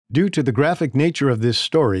Due to the graphic nature of this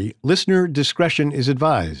story, listener discretion is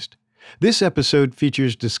advised. This episode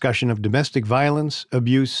features discussion of domestic violence,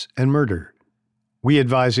 abuse, and murder. We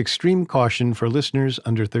advise extreme caution for listeners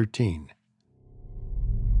under 13.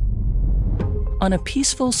 On a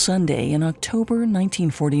peaceful Sunday in October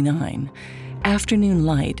 1949, afternoon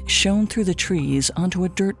light shone through the trees onto a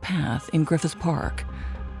dirt path in Griffith Park.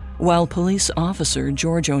 While police officer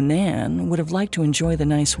George Onan would have liked to enjoy the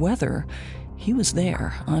nice weather, he was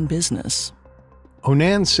there on business.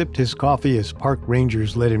 Onan sipped his coffee as park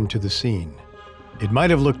rangers led him to the scene. It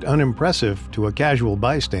might have looked unimpressive to a casual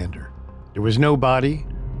bystander. There was no body,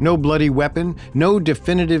 no bloody weapon, no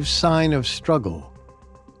definitive sign of struggle.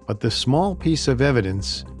 But the small piece of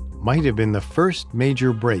evidence might have been the first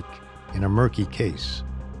major break in a murky case.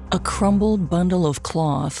 A crumbled bundle of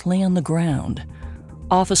cloth lay on the ground.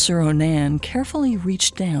 Officer Onan carefully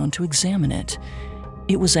reached down to examine it.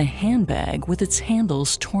 It was a handbag with its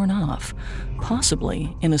handles torn off,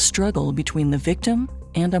 possibly in a struggle between the victim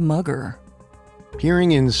and a mugger.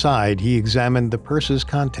 Peering inside, he examined the purse's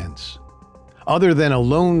contents. Other than a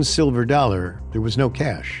lone silver dollar, there was no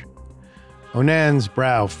cash. Onan's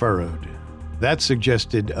brow furrowed. That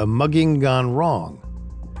suggested a mugging gone wrong.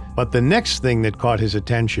 But the next thing that caught his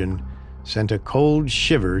attention sent a cold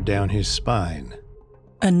shiver down his spine.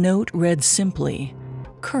 A note read simply,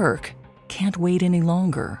 "Kirk, can't wait any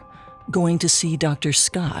longer. Going to see Dr.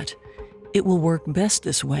 Scott. It will work best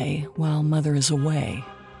this way while Mother is away."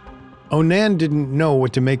 Onan didn't know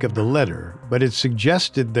what to make of the letter, but it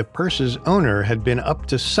suggested the purse's owner had been up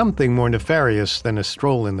to something more nefarious than a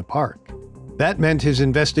stroll in the park. That meant his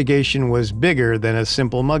investigation was bigger than a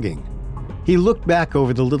simple mugging. He looked back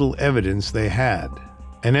over the little evidence they had: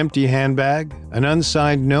 an empty handbag, an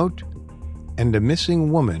unsigned note, and a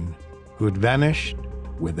missing woman who had vanished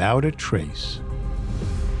without a trace.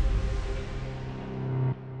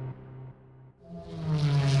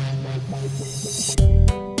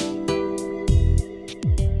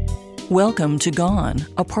 Welcome to Gone,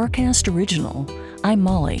 a Parcast original. I'm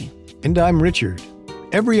Molly. And I'm Richard.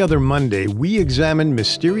 Every other Monday, we examine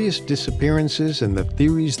mysterious disappearances and the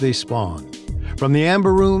theories they spawn. From the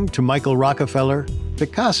Amber Room to Michael Rockefeller,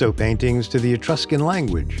 Picasso paintings to the Etruscan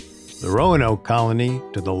language, the Roanoke colony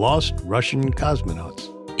to the lost Russian cosmonauts.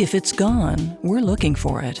 If it's gone, we're looking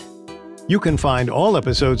for it. You can find all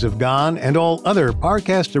episodes of Gone and all other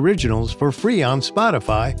Parcast originals for free on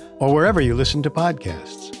Spotify or wherever you listen to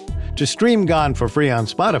podcasts. To stream Gone for free on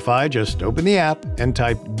Spotify, just open the app and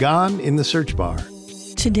type Gone in the search bar.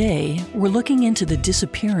 Today, we're looking into the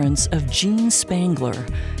disappearance of Jean Spangler,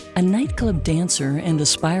 a nightclub dancer and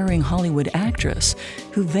aspiring Hollywood actress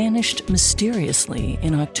who vanished mysteriously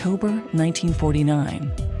in October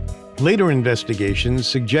 1949. Later investigations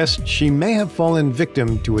suggest she may have fallen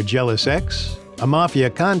victim to a jealous ex, a mafia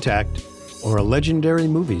contact, or a legendary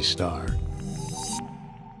movie star.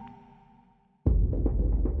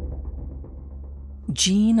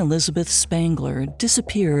 Jean Elizabeth Spangler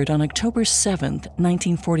disappeared on October 7,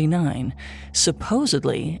 1949,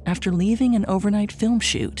 supposedly after leaving an overnight film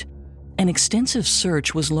shoot. An extensive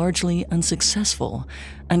search was largely unsuccessful,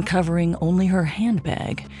 uncovering only her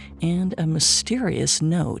handbag and a mysterious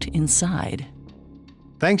note inside.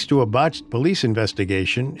 Thanks to a botched police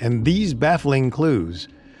investigation and these baffling clues,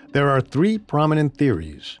 there are three prominent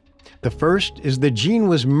theories. The first is that Jean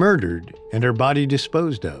was murdered and her body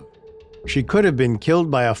disposed of. She could have been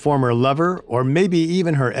killed by a former lover or maybe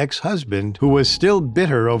even her ex-husband, who was still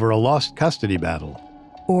bitter over a lost custody battle.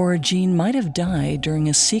 Or Jean might have died during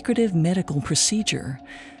a secretive medical procedure.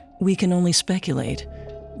 We can only speculate.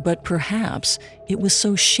 But perhaps it was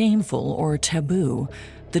so shameful or taboo,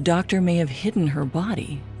 the doctor may have hidden her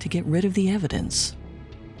body to get rid of the evidence.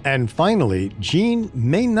 And finally, Jean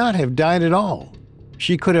may not have died at all.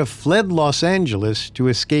 She could have fled Los Angeles to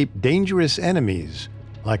escape dangerous enemies,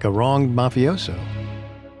 like a wronged mafioso.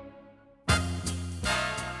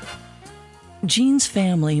 Jean's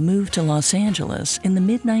family moved to Los Angeles in the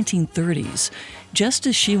mid-1930s, just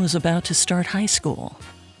as she was about to start high school.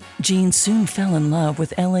 Jean soon fell in love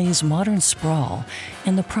with LA's modern sprawl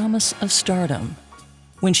and the promise of stardom.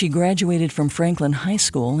 When she graduated from Franklin High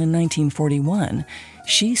School in 1941,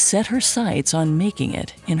 she set her sights on making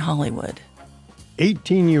it in Hollywood.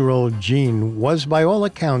 18-year-old Jean was, by all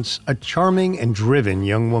accounts, a charming and driven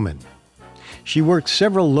young woman. She worked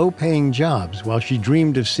several low-paying jobs while she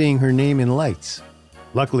dreamed of seeing her name in lights.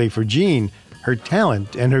 Luckily for Jean, her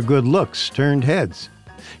talent and her good looks turned heads.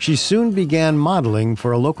 She soon began modeling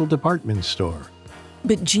for a local department store.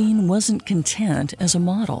 But Jean wasn't content as a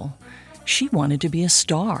model. She wanted to be a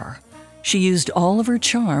star. She used all of her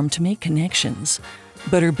charm to make connections.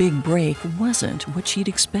 But her big break wasn't what she'd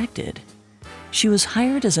expected. She was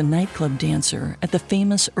hired as a nightclub dancer at the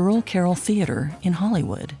famous Earl Carroll Theater in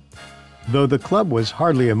Hollywood. Though the club was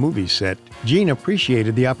hardly a movie set, Jean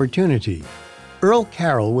appreciated the opportunity. Earl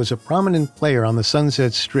Carroll was a prominent player on the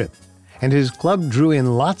Sunset Strip, and his club drew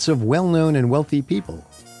in lots of well-known and wealthy people.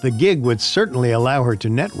 The gig would certainly allow her to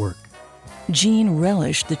network. Jean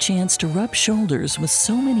relished the chance to rub shoulders with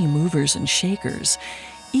so many movers and shakers,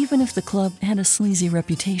 even if the club had a sleazy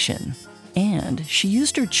reputation. And she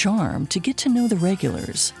used her charm to get to know the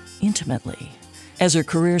regulars intimately. As her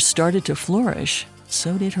career started to flourish,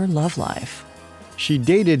 so did her love life. She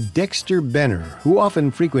dated Dexter Benner, who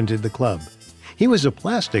often frequented the club. He was a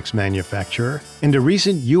plastics manufacturer and a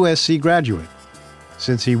recent USC graduate.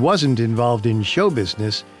 Since he wasn't involved in show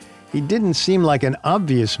business, he didn't seem like an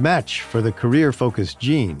obvious match for the career-focused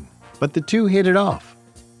Jean, but the two hit it off.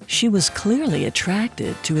 She was clearly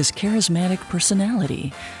attracted to his charismatic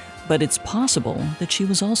personality, but it's possible that she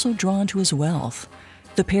was also drawn to his wealth.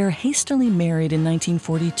 The pair hastily married in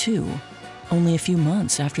 1942, only a few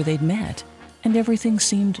months after they'd met, and everything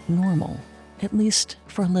seemed normal, at least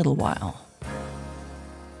for a little while.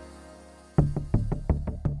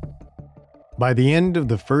 By the end of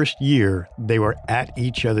the first year, they were at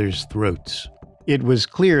each other's throats. It was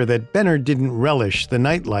clear that Benner didn't relish the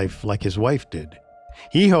nightlife like his wife did.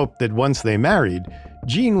 He hoped that once they married,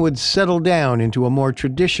 Jean would settle down into a more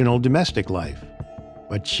traditional domestic life.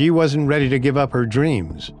 But she wasn't ready to give up her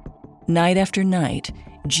dreams. Night after night,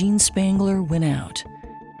 Jean Spangler went out.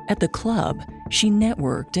 At the club, she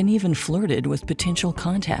networked and even flirted with potential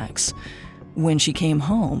contacts. When she came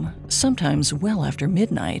home, sometimes well after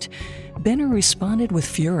midnight, Benner responded with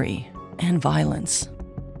fury and violence.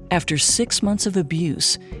 After 6 months of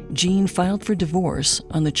abuse, Jean filed for divorce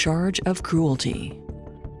on the charge of cruelty.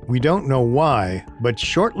 We don't know why, but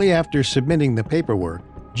shortly after submitting the paperwork,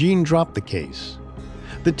 Jean dropped the case.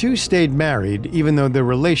 The two stayed married even though their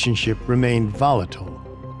relationship remained volatile.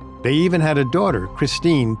 They even had a daughter,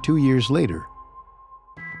 Christine, 2 years later.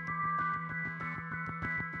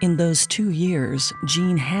 In those 2 years,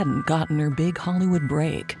 Jean hadn't gotten her big Hollywood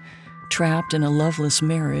break. Trapped in a loveless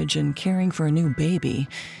marriage and caring for a new baby,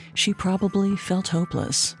 she probably felt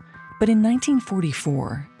hopeless. But in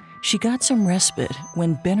 1944, she got some respite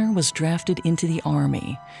when Benner was drafted into the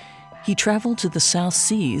Army. He traveled to the South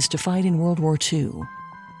Seas to fight in World War II.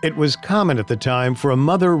 It was common at the time for a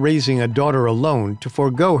mother raising a daughter alone to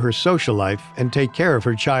forego her social life and take care of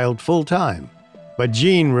her child full-time. But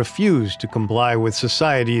Jean refused to comply with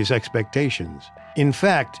society's expectations. In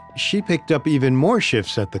fact, she picked up even more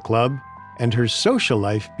shifts at the club, and her social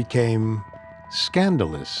life became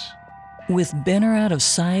scandalous. With Benner out of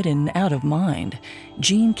sight and out of mind,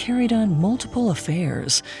 Jean carried on multiple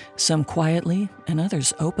affairs, some quietly and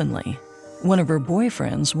others openly. One of her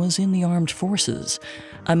boyfriends was in the armed forces,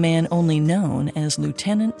 a man only known as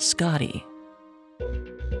Lieutenant Scotty.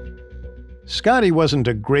 Scotty wasn't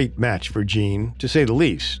a great match for Jean, to say the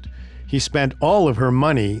least. He spent all of her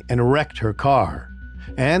money and wrecked her car.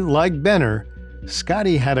 And like Benner,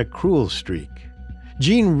 Scotty had a cruel streak.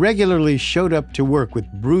 Jean regularly showed up to work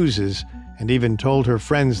with bruises and even told her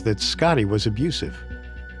friends that Scotty was abusive.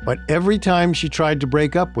 But every time she tried to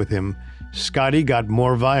break up with him, Scotty got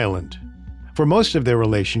more violent. For most of their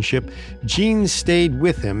relationship, Jean stayed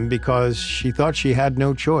with him because she thought she had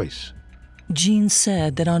no choice. Jean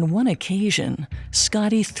said that on one occasion,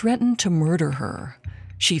 Scotty threatened to murder her.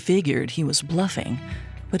 She figured he was bluffing,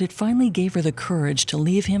 but it finally gave her the courage to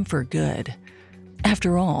leave him for good.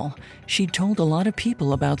 After all, she'd told a lot of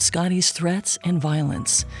people about Scotty's threats and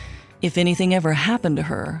violence. If anything ever happened to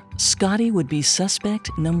her, Scotty would be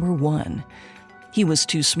suspect number one. He was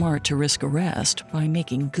too smart to risk arrest by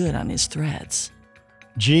making good on his threats.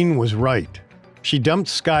 Jean was right. She dumped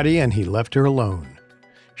Scotty and he left her alone.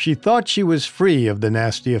 She thought she was free of the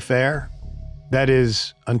nasty affair. That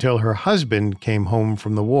is, until her husband came home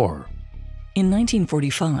from the war. In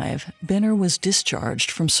 1945, Benner was discharged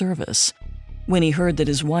from service. When he heard that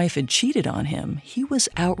his wife had cheated on him, he was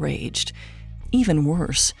outraged. Even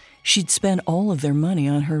worse, she'd spent all of their money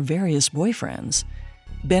on her various boyfriends.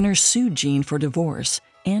 Benner sued Jean for divorce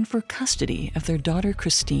and for custody of their daughter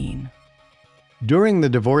Christine. During the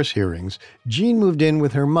divorce hearings, Jean moved in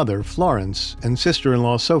with her mother, Florence, and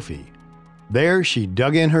sister-in-law, Sophie. There, she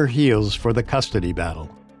dug in her heels for the custody battle.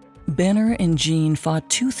 Benner and Jean fought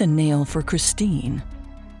tooth and nail for Christine.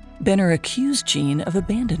 Benner accused Jean of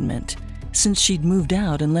abandonment, since she'd moved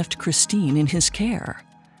out and left Christine in his care.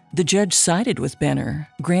 The judge sided with Benner,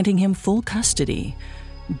 granting him full custody,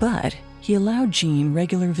 but he allowed Jean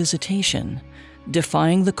regular visitation.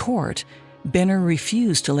 Defying the court, Benner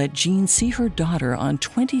refused to let Jean see her daughter on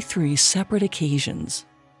 23 separate occasions.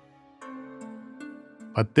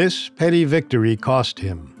 But this petty victory cost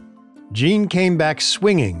him. Jean came back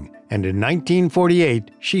swinging, and in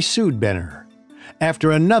 1948, she sued Benner.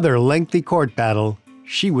 After another lengthy court battle,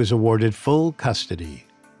 she was awarded full custody.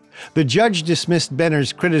 The judge dismissed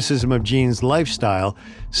Benner's criticism of Jean's lifestyle,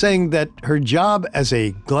 saying that her job as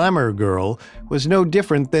a glamour girl was no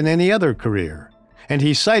different than any other career, and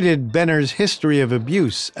he cited Benner's history of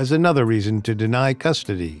abuse as another reason to deny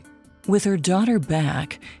custody. With her daughter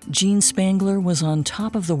back, Jean Spangler was on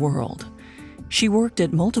top of the world. She worked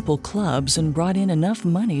at multiple clubs and brought in enough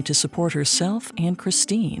money to support herself and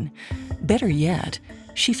Christine. Better yet,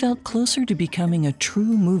 she felt closer to becoming a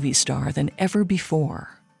true movie star than ever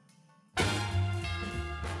before.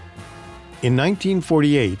 In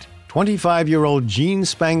 1948, 25-year-old Jean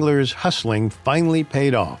Spangler's hustling finally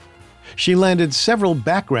paid off. She landed several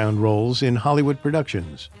background roles in Hollywood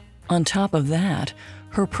productions. On top of that,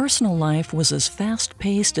 her personal life was as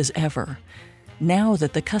fast-paced as ever. Now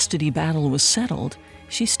that the custody battle was settled,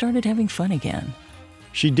 she started having fun again.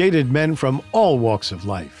 She dated men from all walks of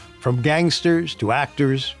life, from gangsters to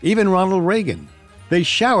actors, even Ronald Reagan. They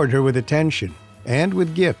showered her with attention and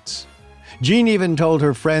with gifts. Jean even told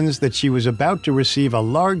her friends that she was about to receive a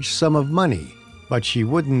large sum of money, but she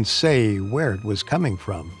wouldn't say where it was coming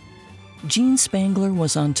from. Jean Spangler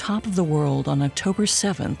was on top of the world on October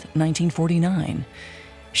 7, 1949.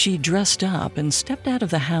 She dressed up and stepped out of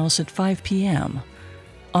the house at 5 p.m.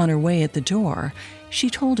 On her way at the door, she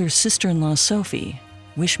told her sister-in-law Sophie,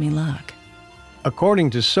 "Wish me luck."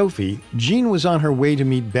 According to Sophie, Jean was on her way to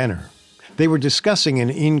meet Benner. They were discussing an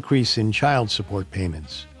increase in child support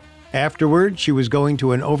payments. Afterward, she was going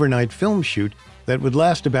to an overnight film shoot that would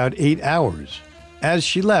last about 8 hours. As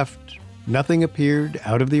she left, nothing appeared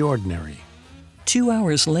out of the ordinary. 2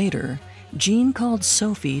 hours later, Jean called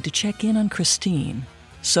Sophie to check in on Christine.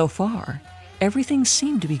 So far, everything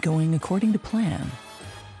seemed to be going according to plan.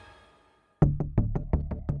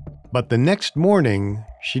 But the next morning,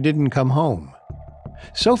 she didn't come home.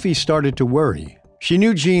 Sophie started to worry. She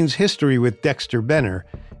knew Jean's history with Dexter Benner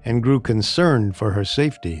and grew concerned for her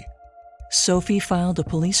safety. Sophie filed a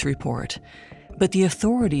police report, but the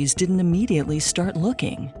authorities didn't immediately start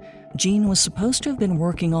looking. Jean was supposed to have been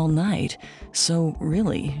working all night, so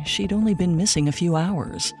really, she'd only been missing a few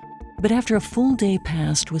hours. But after a full day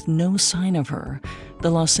passed with no sign of her, the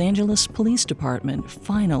Los Angeles Police Department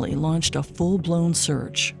finally launched a full-blown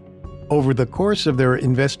search. Over the course of their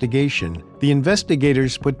investigation, the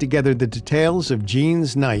investigators put together the details of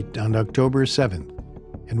Jean's night on October 7th.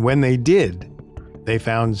 And when they did, they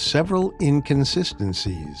found several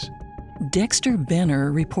inconsistencies. Dexter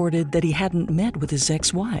Benner reported that he hadn't met with his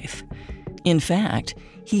ex-wife. In fact,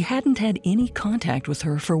 he hadn't had any contact with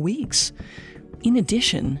her for weeks. In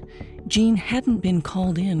addition, Jean hadn't been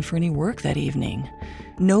called in for any work that evening.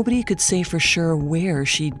 Nobody could say for sure where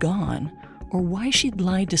she'd gone or why she'd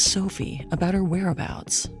lied to Sophie about her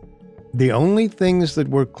whereabouts. The only things that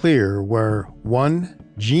were clear were, 1,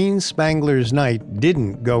 Jean Spangler's night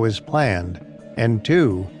didn't go as planned, and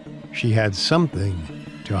 2, she had something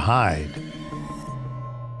to hide.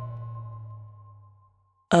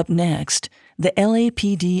 Up next, the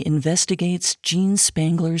LAPD investigates Jean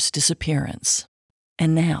Spangler's disappearance.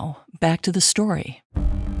 And now, back to the story.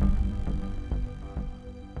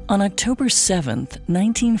 On October 7th,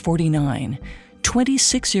 1949,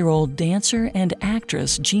 26-year-old dancer and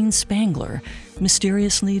actress Jean Spangler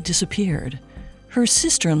mysteriously disappeared. Her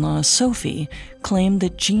sister-in-law, Sophie, claimed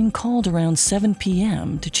that Jean called around 7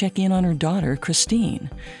 p.m. to check in on her daughter, Christine.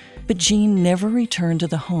 But Jean never returned to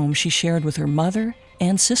the home she shared with her mother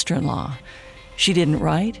and sister-in-law. She didn't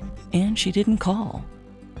write, and she didn't call.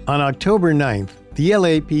 On October 9th, the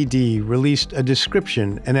LAPD released a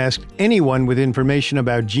description and asked anyone with information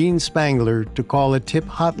about Jean Spangler to call a tip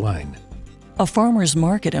hotline. A farmer's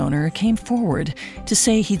market owner came forward to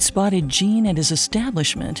say he'd spotted Jean at his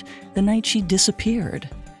establishment the night she disappeared.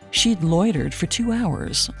 She'd loitered for 2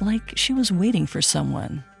 hours, like she was waiting for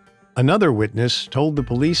someone. Another witness told the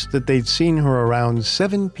police that they'd seen her around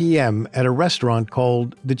 7 p.m. at a restaurant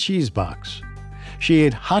called The Cheese Box. She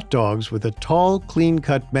ate hot dogs with a tall,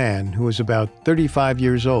 clean-cut man who was about 35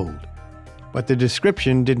 years old. But the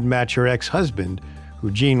description didn't match her ex-husband,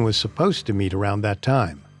 who Jean was supposed to meet around that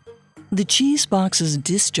time. The Cheese Box's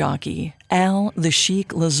disc jockey, Al the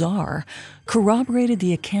Sheik Lazar, corroborated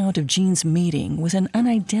the account of Jean's meeting with an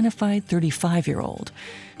unidentified 35-year-old,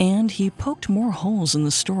 and he poked more holes in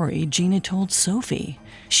the story Jean had told Sophie.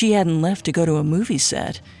 She hadn't left to go to a movie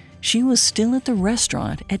set. She was still at the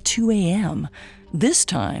restaurant at 2 a.m., this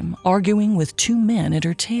time arguing with 2 men at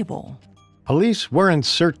her table. Police weren't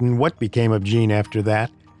certain what became of Jean after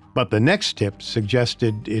that, but the next tip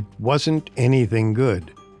suggested it wasn't anything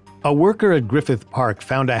good. A worker at Griffith Park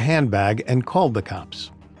found a handbag and called the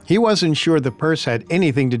cops. He wasn't sure the purse had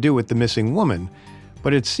anything to do with the missing woman,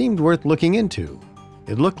 but it seemed worth looking into.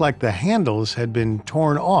 It looked like the handles had been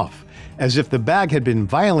torn off, as if the bag had been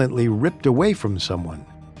violently ripped away from someone.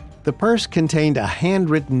 The purse contained a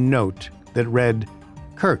handwritten note that read,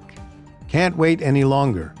 "Kirk, can't wait any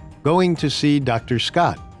longer. Going to see Dr.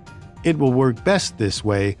 Scott. It will work best this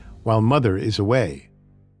way while Mother is away."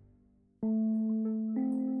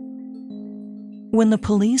 When the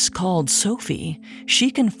police called Sophie,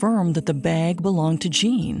 she confirmed that the bag belonged to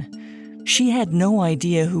Jean. She had no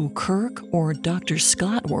idea who Kirk or Dr.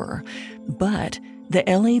 Scott were, but the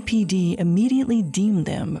LAPD immediately deemed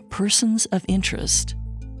them persons of interest.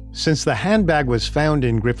 Since the handbag was found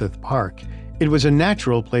in Griffith Park, it was a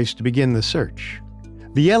natural place to begin the search.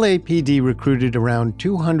 The LAPD recruited around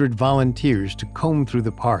 200 volunteers to comb through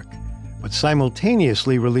the park, but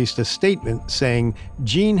simultaneously released a statement saying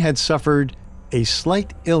Jean had suffered a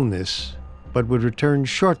slight illness, but would return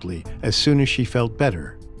shortly as soon as she felt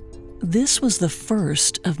better. This was the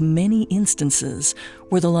first of many instances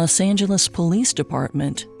where the Los Angeles Police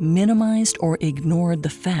Department minimized or ignored the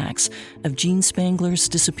facts of Jean Spangler's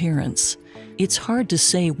disappearance. It's hard to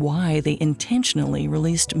say why they intentionally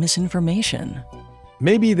released misinformation.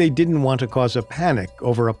 Maybe they didn't want to cause a panic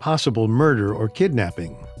over a possible murder or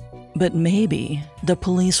kidnapping. But maybe the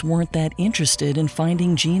police weren't that interested in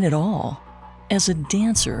finding Jean at all. As a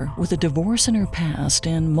dancer with a divorce in her past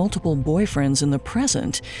and multiple boyfriends in the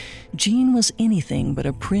present, Jean was anything but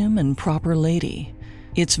a prim and proper lady.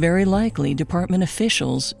 It's very likely department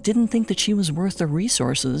officials didn't think that she was worth the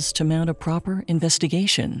resources to mount a proper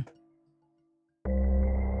investigation.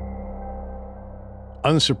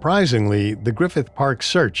 Unsurprisingly, the Griffith Park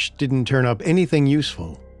search didn't turn up anything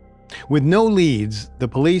useful. With no leads, the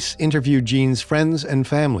police interviewed Jean's friends and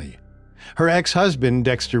family. Her ex-husband,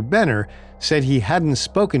 Dexter Benner, said he hadn't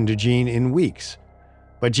spoken to Jean in weeks.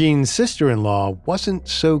 But Jean's sister-in-law wasn't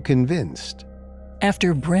so convinced.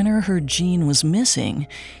 After Brenner heard Jean was missing,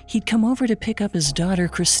 he'd come over to pick up his daughter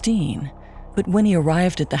Christine. But when he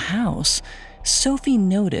arrived at the house, Sophie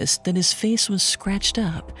noticed that his face was scratched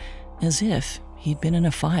up, as if he'd been in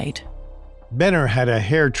a fight. Benner had a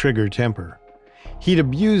hair-trigger temper. He'd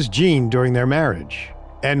abused Jean during their marriage,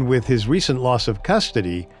 and with his recent loss of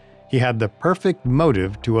custody, he had the perfect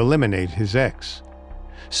motive to eliminate his ex.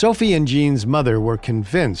 Sophie and Jean's mother were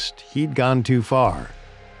convinced he'd gone too far.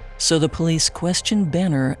 So the police questioned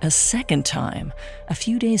Benner a second time, a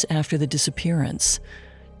few days after the disappearance.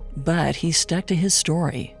 But he stuck to his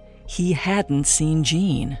story. He hadn't seen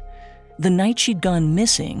Jean. The night she'd gone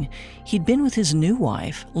missing, he'd been with his new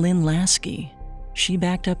wife, Lynn Lasky. She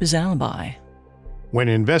backed up his alibi. When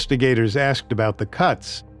investigators asked about the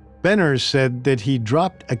cuts, Benner said that he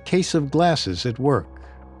dropped a case of glasses at work.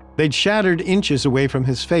 They'd shattered inches away from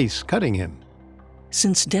his face, cutting him.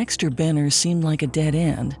 Since Dexter Benner seemed like a dead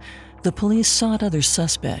end, the police sought other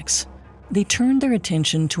suspects. They turned their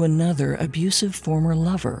attention to another abusive former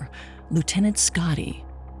lover, Lieutenant Scotty.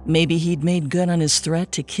 Maybe he'd made good on his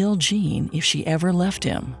threat to kill Jean if she ever left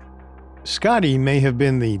him. Scotty may have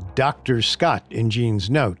been the Dr. Scott in Jean's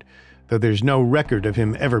note, though there's no record of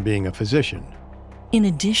him ever being a physician. In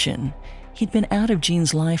addition, he'd been out of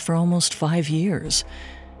Jean's life for almost 5 years.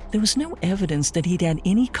 There was no evidence that he'd had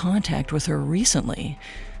any contact with her recently,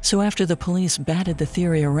 so after the police batted the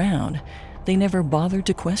theory around, they never bothered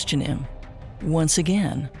to question him. Once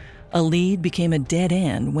again, a lead became a dead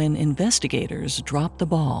end when investigators dropped the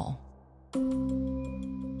ball.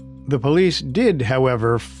 The police did,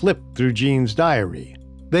 however, flip through Jean's diary.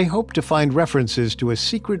 They hoped to find references to a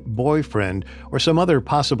secret boyfriend or some other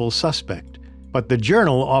possible suspect, but the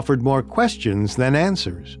journal offered more questions than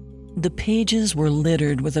answers. The pages were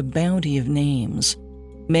littered with a bounty of names.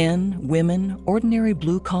 Men, women, ordinary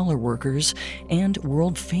blue-collar workers, and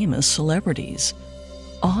world-famous celebrities.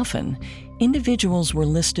 Often, individuals were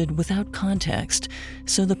listed without context,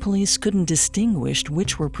 so the police couldn't distinguish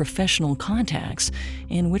which were professional contacts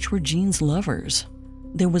and which were Jean's lovers.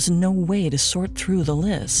 There was no way to sort through the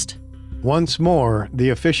list. Once more, the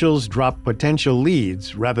officials dropped potential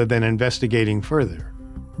leads rather than investigating further.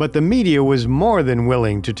 But the media was more than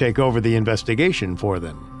willing to take over the investigation for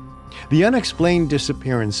them. The unexplained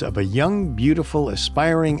disappearance of a young, beautiful,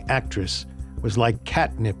 aspiring actress was like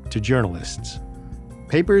catnip to journalists.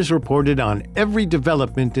 Papers reported on every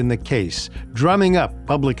development in the case, drumming up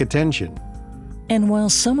public attention. And while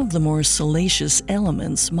some of the more salacious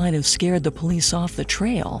elements might have scared the police off the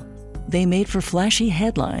trail, they made for flashy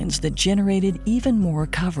headlines that generated even more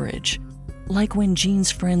coverage. Like when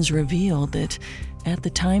Jean's friends revealed that at the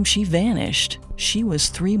time she vanished, she was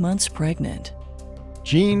 3 months pregnant.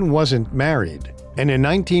 Jean wasn't married, and in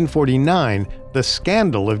 1949, the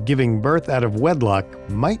scandal of giving birth out of wedlock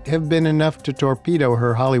might have been enough to torpedo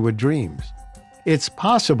her Hollywood dreams. It's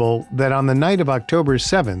possible that on the night of October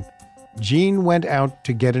 7th, Jean went out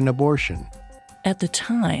to get an abortion. At the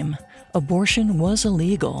time, abortion was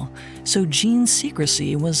illegal, so Jean's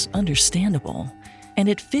secrecy was understandable, and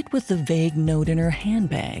it fit with the vague note in her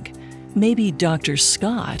handbag. Maybe Dr.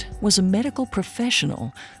 Scott was a medical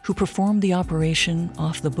professional who performed the operation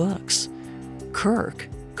off the books. Kirk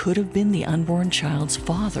could have been the unborn child's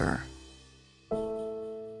father.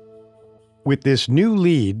 With this new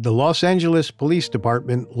lead, the Los Angeles Police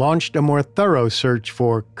Department launched a more thorough search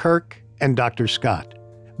for Kirk and Dr. Scott.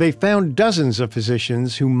 They found dozens of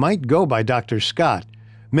physicians who might go by Dr. Scott,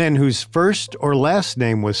 men whose first or last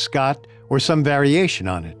name was Scott or some variation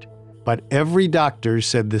on it. But every doctor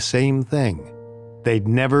said the same thing. They'd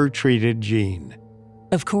never treated Jean.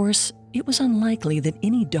 Of course, it was unlikely that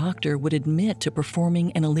any doctor would admit to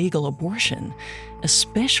performing an illegal abortion,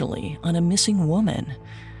 especially on a missing woman.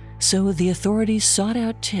 So the authorities sought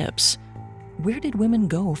out tips. Where did women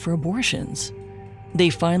go for abortions? They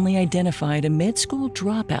finally identified a med school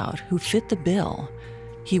dropout who fit the bill.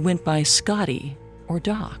 He went by Scotty or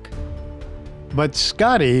Doc. But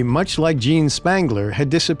Scotty, much like Jean Spangler, had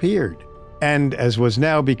disappeared. And as was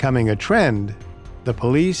now becoming a trend, the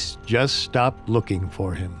police just stopped looking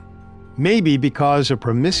for him. Maybe because a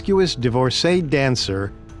promiscuous divorcee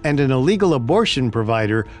dancer and an illegal abortion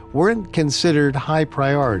provider weren't considered high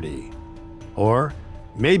priority. Or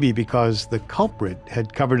maybe because the culprit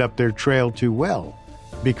had covered up their trail too well.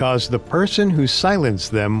 Because the person who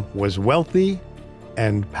silenced them was wealthy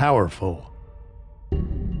and powerful.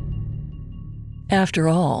 After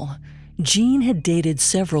all, Jean had dated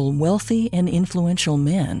several wealthy and influential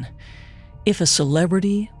men. If a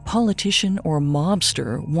celebrity, politician, or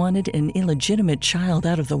mobster wanted an illegitimate child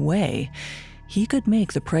out of the way, he could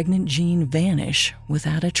make the pregnant Jean vanish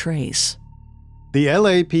without a trace. The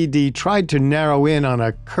LAPD tried to narrow in on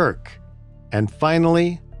a Kirk, and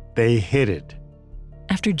finally, they hit it.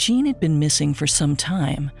 After Jean had been missing for some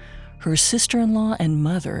time, her sister-in-law and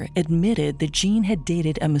mother admitted that Jean had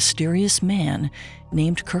dated a mysterious man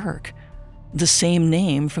named Kirk, the same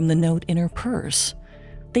name from the note in her purse.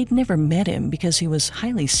 They'd never met him because he was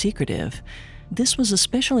highly secretive. This was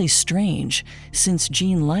especially strange since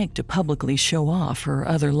Jean liked to publicly show off her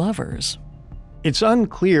other lovers. It's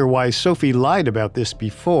unclear why Sophie lied about this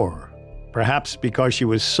before. Perhaps because she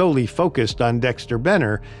was solely focused on Dexter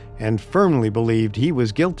Benner and firmly believed he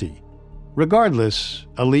was guilty. Regardless,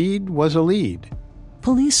 a lead was a lead.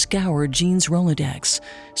 Police scoured Jean's Rolodex,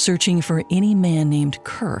 searching for any man named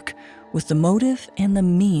Kirk with the motive and the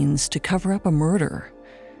means to cover up a murder.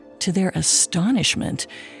 To their astonishment,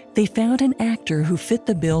 they found an actor who fit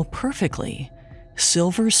the bill perfectly: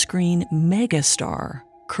 silver screen megastar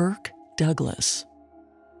Kirk Douglas.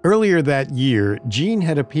 Earlier that year, Jean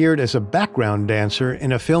had appeared as a background dancer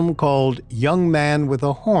in a film called Young Man with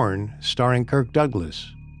a Horn, starring Kirk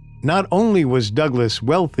Douglas. Not only was Douglas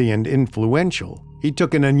wealthy and influential, he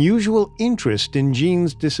took an unusual interest in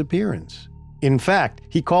Jean's disappearance. In fact,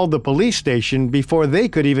 he called the police station before they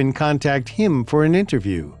could even contact him for an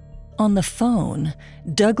interview. On the phone,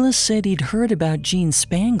 Douglas said he'd heard about Jean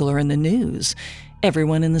Spangler in the news.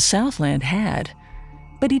 Everyone in the Southland had.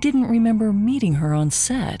 But he didn't remember meeting her on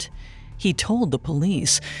set. He told the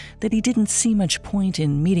police that he didn't see much point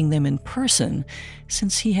in meeting them in person,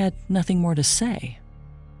 since he had nothing more to say.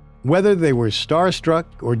 Whether they were starstruck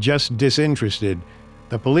or just disinterested,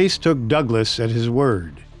 the police took Douglas at his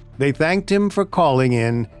word. They thanked him for calling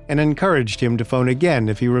in and encouraged him to phone again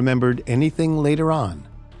if he remembered anything later on.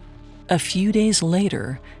 A few days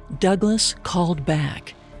later, Douglas called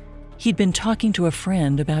back. He'd been talking to a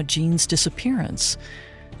friend about Jean's disappearance.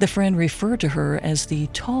 The friend referred to her as the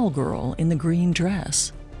tall girl in the green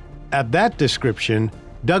dress. At that description,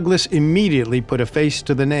 Douglas immediately put a face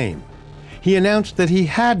to the name. He announced that he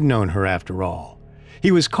had known her after all. He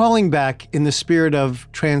was calling back in the spirit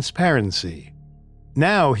of transparency.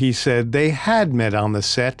 Now, he said, they had met on the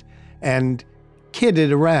set and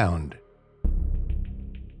kidded around.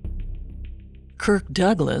 Kirk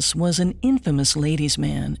Douglas was an infamous ladies'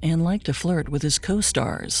 man and liked to flirt with his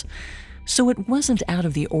co-stars. So it wasn't out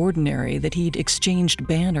of the ordinary that he'd exchanged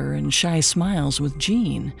banter and shy smiles with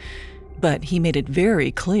Jean. But he made it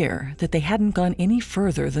very clear that they hadn't gone any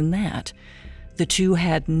further than that. The two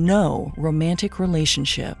had no romantic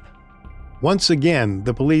relationship. Once again,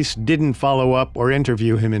 the police didn't follow up or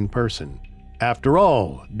interview him in person. After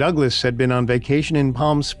all, Douglas had been on vacation in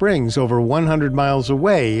Palm Springs over 100 miles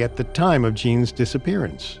away at the time of Jean's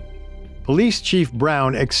disappearance. Police Chief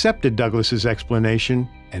Brown accepted Douglas's explanation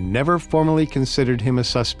and never formally considered him a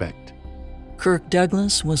suspect. Kirk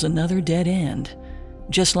Douglas was another dead end,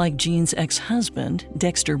 just like Jean's ex-husband,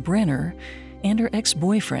 Dexter Brenner, and her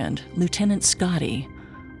ex-boyfriend, Lieutenant Scotty.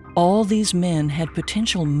 All these men had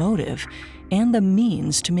potential motive and the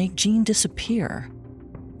means to make Jean disappear.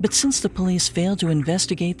 But since the police failed to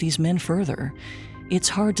investigate these men further, it's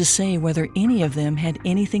hard to say whether any of them had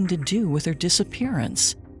anything to do with her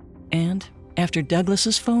disappearance. And after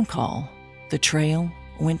Douglas's phone call, the trail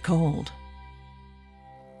went cold.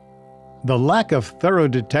 The lack of thorough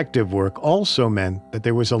detective work also meant that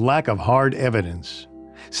there was a lack of hard evidence.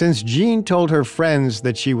 Since Jean told her friends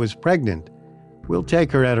that she was pregnant, we'll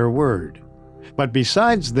take her at her word. But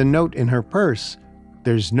besides the note in her purse,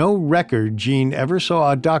 there's no record Jean ever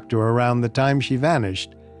saw a doctor around the time she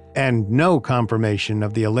vanished, and no confirmation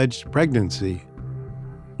of the alleged pregnancy.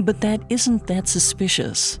 But that isn't that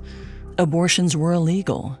suspicious. Abortions were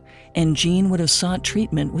illegal, and Jean would have sought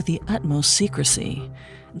treatment with the utmost secrecy.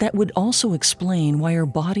 That would also explain why her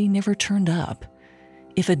body never turned up.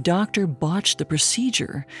 If a doctor botched the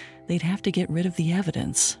procedure, they'd have to get rid of the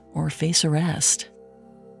evidence or face arrest.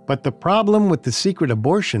 But the problem with the secret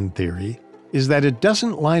abortion theory is that it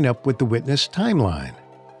doesn't line up with the witness timeline.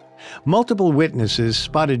 Multiple witnesses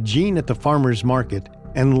spotted Jean at the farmer's market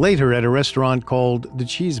and later at a restaurant called the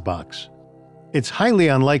Cheese Box. It's highly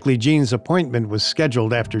unlikely Jean's appointment was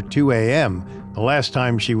scheduled after 2 a.m., the last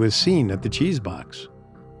time she was seen at the Cheese Box.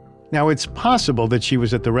 Now, it's possible that she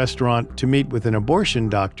was at the restaurant to meet with an abortion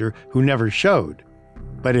doctor who never showed.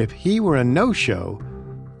 But if he were a no-show,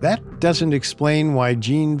 that doesn't explain why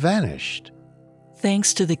Jean vanished.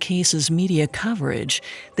 Thanks to the case's media coverage,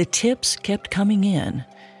 the tips kept coming in,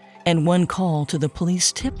 and one call to the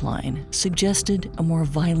police tip line suggested a more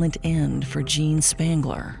violent end for Jean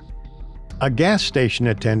Spangler. A gas station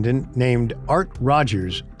attendant named Art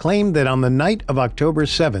Rogers claimed that on the night of October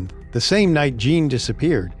 7th, the same night Jean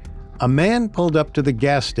disappeared, a man pulled up to the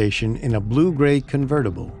gas station in a blue-gray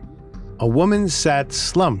convertible. A woman sat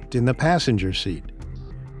slumped in the passenger seat.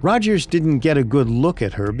 Rogers didn't get a good look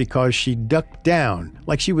at her because she ducked down,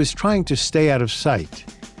 like she was trying to stay out of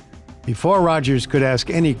sight. Before Rogers could ask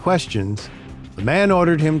any questions, the man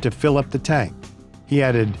ordered him to fill up the tank. He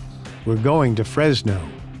added, "We're going to Fresno."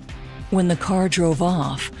 When the car drove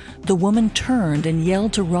off, the woman turned and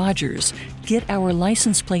yelled to Rogers, "Get our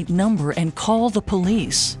license plate number and call the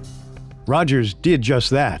police." Rogers did just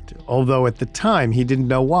that, although at the time he didn't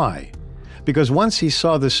know why. Because once he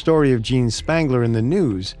saw the story of Jean Spangler in the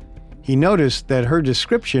news, he noticed that her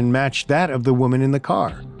description matched that of the woman in the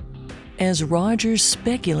car. As Rogers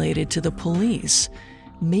speculated to the police,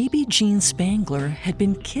 maybe Jean Spangler had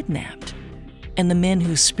been kidnapped, and the men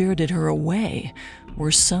who spirited her away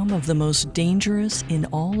were some of the most dangerous in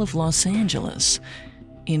all of Los Angeles,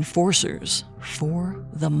 enforcers for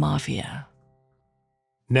the mafia.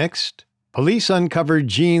 Next, police uncovered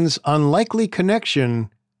Jean's unlikely connection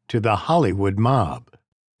to the Hollywood mob.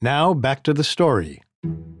 Now back to the story.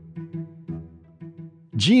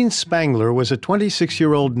 Jean Spangler was a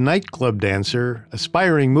 26-year-old nightclub dancer,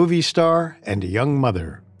 aspiring movie star, and a young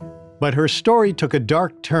mother. But her story took a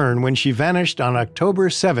dark turn when she vanished on October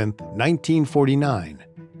 7, 1949.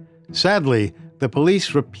 Sadly, the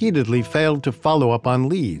police repeatedly failed to follow up on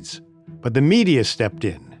leads, but the media stepped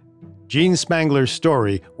in. Jean Spangler's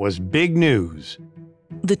story was big news.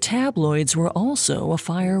 The tabloids were also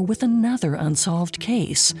afire with another unsolved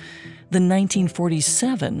case, the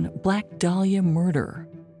 1947 Black Dahlia murder.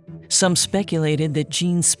 Some speculated that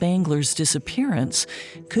Jean Spangler's disappearance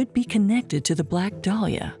could be connected to the Black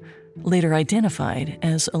Dahlia, later identified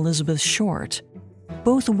as Elizabeth Short.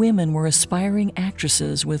 Both women were aspiring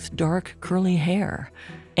actresses with dark, curly hair,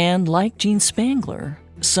 and like Jean Spangler,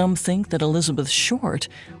 some think that Elizabeth Short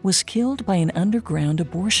was killed by an underground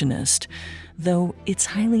abortionist, though it's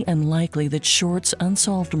highly unlikely that Short's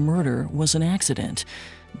unsolved murder was an accident,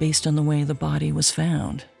 based on the way the body was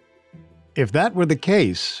found. If that were the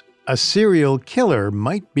case, a serial killer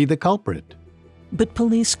might be the culprit. But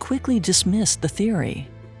police quickly dismissed the theory.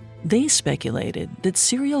 They speculated that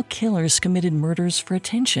serial killers committed murders for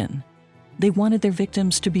attention. They wanted their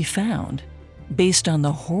victims to be found. Based on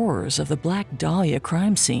the horrors of the Black Dahlia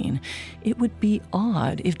crime scene, it would be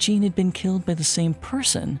odd if Jean had been killed by the same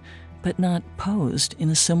person, but not posed in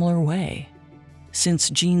a similar way. Since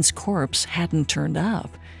Jean's corpse hadn't turned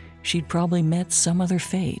up, she'd probably met some other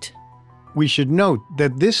fate. We should note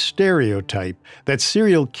that this stereotype that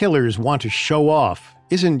serial killers want to show off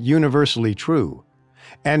isn't universally true.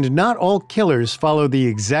 And not all killers follow the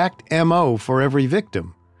exact MO for every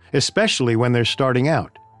victim, especially when they're starting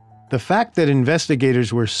out. The fact that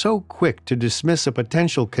investigators were so quick to dismiss a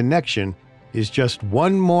potential connection is just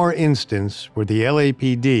one more instance where the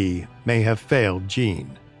LAPD may have failed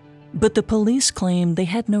Jean. But the police claimed they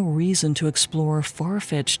had no reason to explore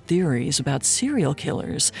far-fetched theories about serial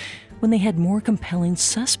killers when they had more compelling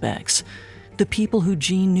suspects, the people who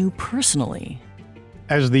Jean knew personally.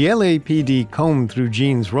 As the LAPD combed through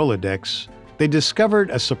Jean's Rolodex, they discovered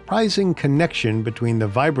a surprising connection between the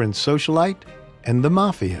vibrant socialite and the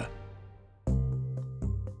mafia.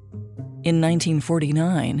 In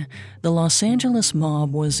 1949, the Los Angeles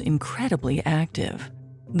mob was incredibly active.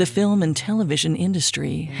 The film and television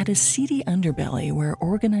industry had a seedy underbelly where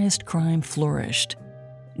organized crime flourished.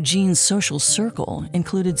 Jean's social circle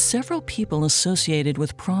included several people associated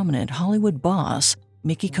with prominent Hollywood boss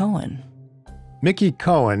Mickey Cohen. Mickey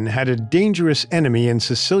Cohen had a dangerous enemy in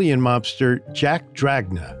Sicilian mobster Jack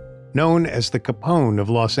Dragna, known as the Capone of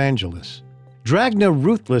Los Angeles. Dragna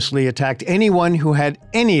ruthlessly attacked anyone who had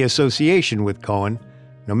any association with Cohen,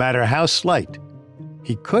 no matter how slight.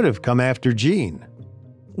 He could have come after Jean.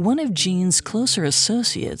 One of Jean's closer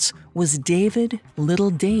associates was David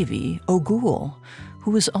Little Davy O'Goole,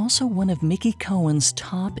 who was also one of Mickey Cohen's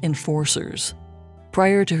top enforcers.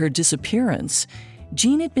 Prior to her disappearance,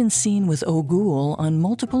 Jean had been seen with O'Goole on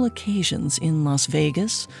multiple occasions in Las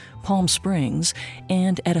Vegas, Palm Springs,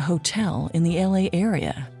 and at a hotel in the LA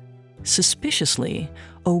area. Suspiciously,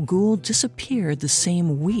 O'Goole disappeared the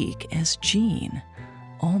same week as Jean,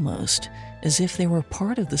 almost as if they were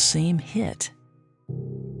part of the same hit.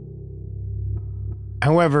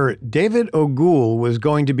 However, David O'Goole was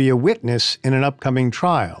going to be a witness in an upcoming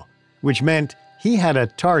trial, which meant he had a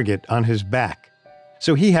target on his back.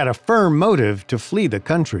 So he had a firm motive to flee the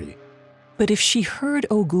country. But if she heard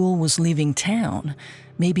O'Goole was leaving town,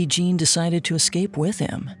 maybe Jean decided to escape with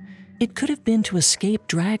him. It could have been to escape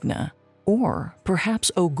Dragna, or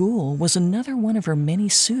perhaps O'Goole was another one of her many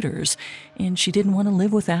suitors, and she didn't want to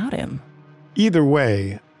live without him. Either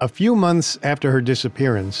way, a few months after her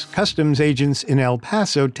disappearance, customs agents in El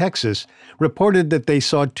Paso, Texas, reported that they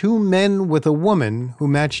saw two men with a woman who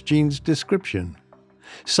matched Jean's description.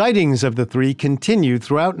 Sightings of the three continued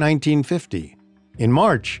throughout 1950. In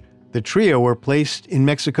March, the trio were placed in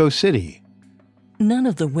Mexico City. None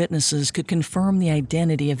of the witnesses could confirm the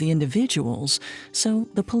identity of the individuals, so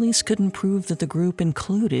the police couldn't prove that the group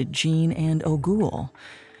included Jean and O'Goole,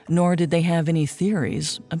 nor did they have any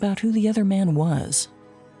theories about who the other man was.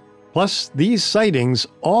 Plus, these sightings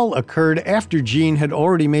all occurred after Jean had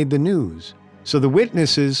already made the news, so the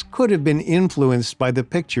witnesses could have been influenced by the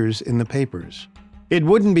pictures in the papers. It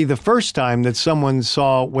wouldn't be the first time that someone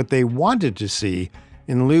saw what they wanted to see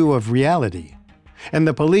in lieu of reality. And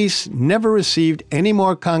the police never received any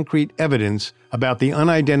more concrete evidence about the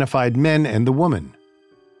unidentified men and the woman.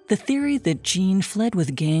 The theory that Jean fled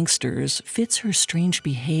with gangsters fits her strange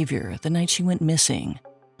behavior the night she went missing,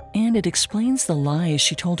 and it explains the lies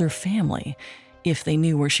she told her family. If they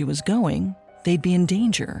knew where she was going, they'd be in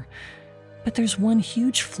danger. But there's one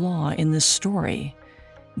huge flaw in this story.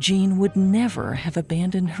 Jean would never have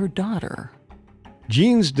abandoned her daughter.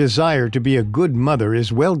 Jean's desire to be a good mother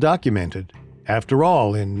is well documented. After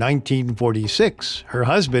all, in 1946, her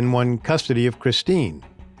husband won custody of Christine.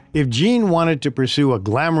 If Jean wanted to pursue a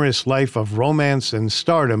glamorous life of romance and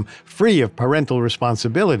stardom free of parental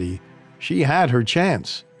responsibility, she had her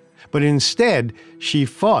chance. But instead, she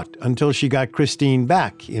fought until she got Christine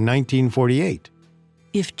back in 1948.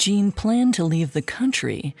 If Jean planned to leave the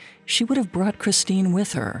country, she would have brought Christine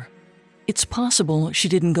with her. It's possible she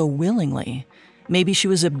didn't go willingly. Maybe she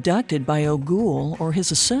was abducted by O'Goole or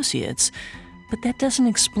his associates, but that doesn't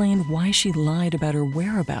explain why she lied about her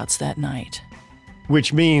whereabouts that night.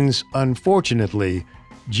 Which means, unfortunately,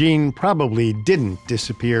 Jean probably didn't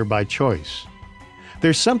disappear by choice.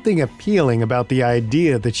 There's something appealing about the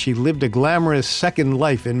idea that she lived a glamorous second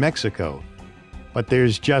life in Mexico, but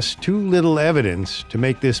there's just too little evidence to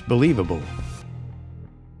make this believable.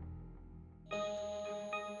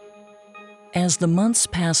 As the months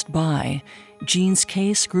passed by, Jean's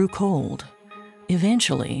case grew cold.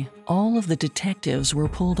 Eventually, all of the detectives were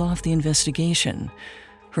pulled off the investigation.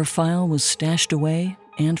 Her file was stashed away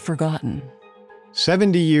and forgotten.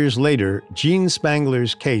 70 years later, Jean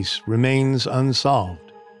Spangler's case remains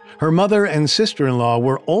unsolved. Her mother and sister-in-law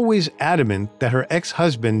were always adamant that her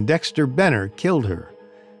ex-husband Dexter Benner killed her,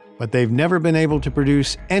 but they've never been able to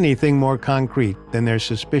produce anything more concrete than their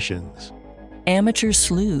suspicions. Amateur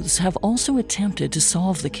sleuths have also attempted to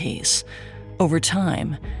solve the case. Over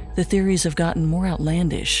time, the theories have gotten more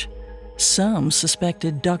outlandish. Some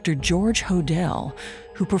suspected Dr. George Hodel,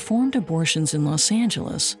 who performed abortions in Los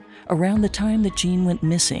Angeles around the time that Jean went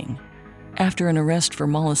missing. After an arrest for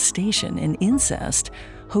molestation and incest,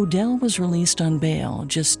 Hodel was released on bail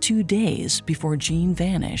just 2 days before Jean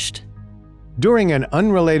vanished. During an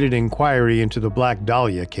unrelated inquiry into the Black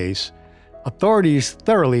Dahlia case, authorities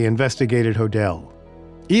thoroughly investigated Hodel.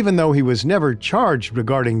 Even though he was never charged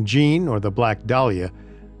regarding Jean or the Black Dahlia,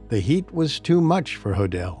 the heat was too much for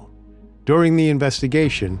Hodel. During the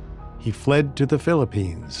investigation, he fled to the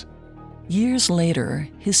Philippines. Years later,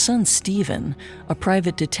 his son Stephen, a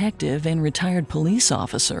private detective and retired police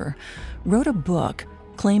officer, wrote a book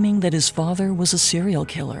claiming that his father was a serial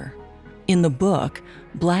killer. In the book,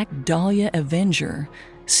 Black Dahlia Avenger,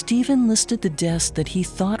 Stephen listed the deaths that he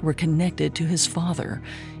thought were connected to his father,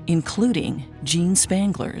 including Jean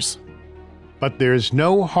Spangler's. But there's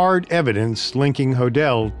no hard evidence linking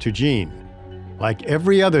Hodel to Jean. Like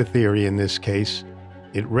every other theory in this case,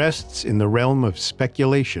 it rests in the realm of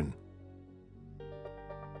speculation.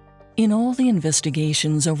 In all the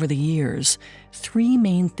investigations over the years, 3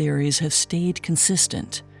 main theories have stayed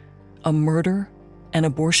consistent: a murder, an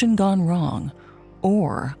abortion gone wrong,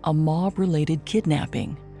 or a mob-related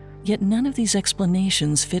kidnapping. Yet none of these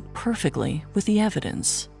explanations fit perfectly with the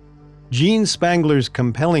evidence. Jean Spangler's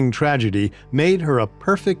compelling tragedy made her a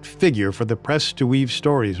perfect figure for the press to weave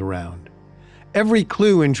stories around. Every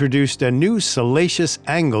clue introduced a new salacious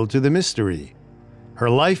angle to the mystery. Her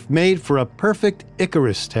life made for a perfect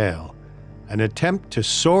Icarus tale, an attempt to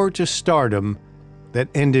soar to stardom that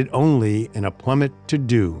ended only in a plummet to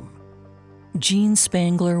doom. Jean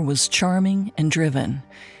Spangler was charming and driven.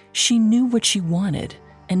 She knew what she wanted,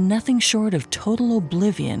 and nothing short of total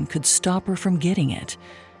oblivion could stop her from getting it.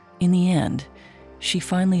 In the end, she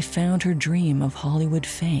finally found her dream of Hollywood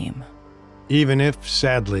fame. Even if,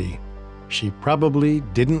 sadly, she probably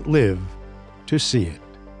didn't live to see it.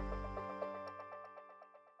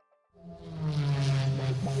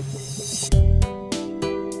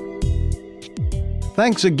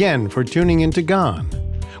 Thanks again for tuning into Gone.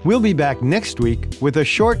 We'll be back next week with a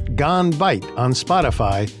short Gone Bite on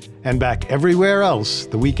Spotify and back everywhere else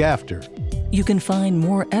the week after. You can find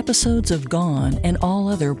more episodes of Gone and all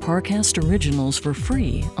other Parcast originals for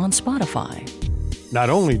free on Spotify. Not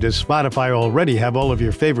only does Spotify already have all of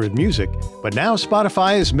your favorite music, but now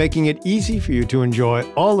Spotify is making it easy for you to enjoy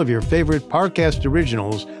all of your favorite Parcast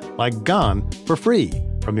originals like Gone for free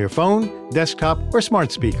from your phone, desktop, or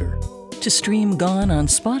smart speaker. To stream Gone on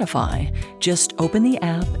Spotify, just open the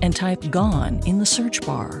app and type Gone in the search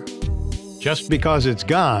bar. Just because it's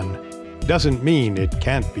gone doesn't mean it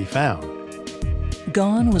can't be found.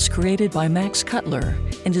 Gone was created by Max Cutler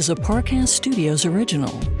and is a Parcast Studios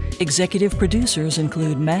original. Executive producers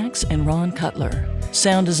include Max and Ron Cutler.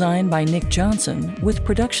 Sound design by Nick Johnson, with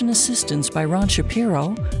production assistance by Ron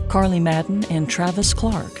Shapiro, Carly Madden, and Travis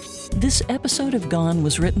Clark. This episode of Gone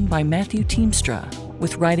was written by Matthew Teamstra,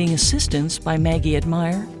 with writing assistance by Maggie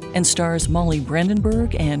Admire, and stars Molly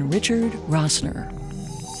Brandenburg and Richard Rossner.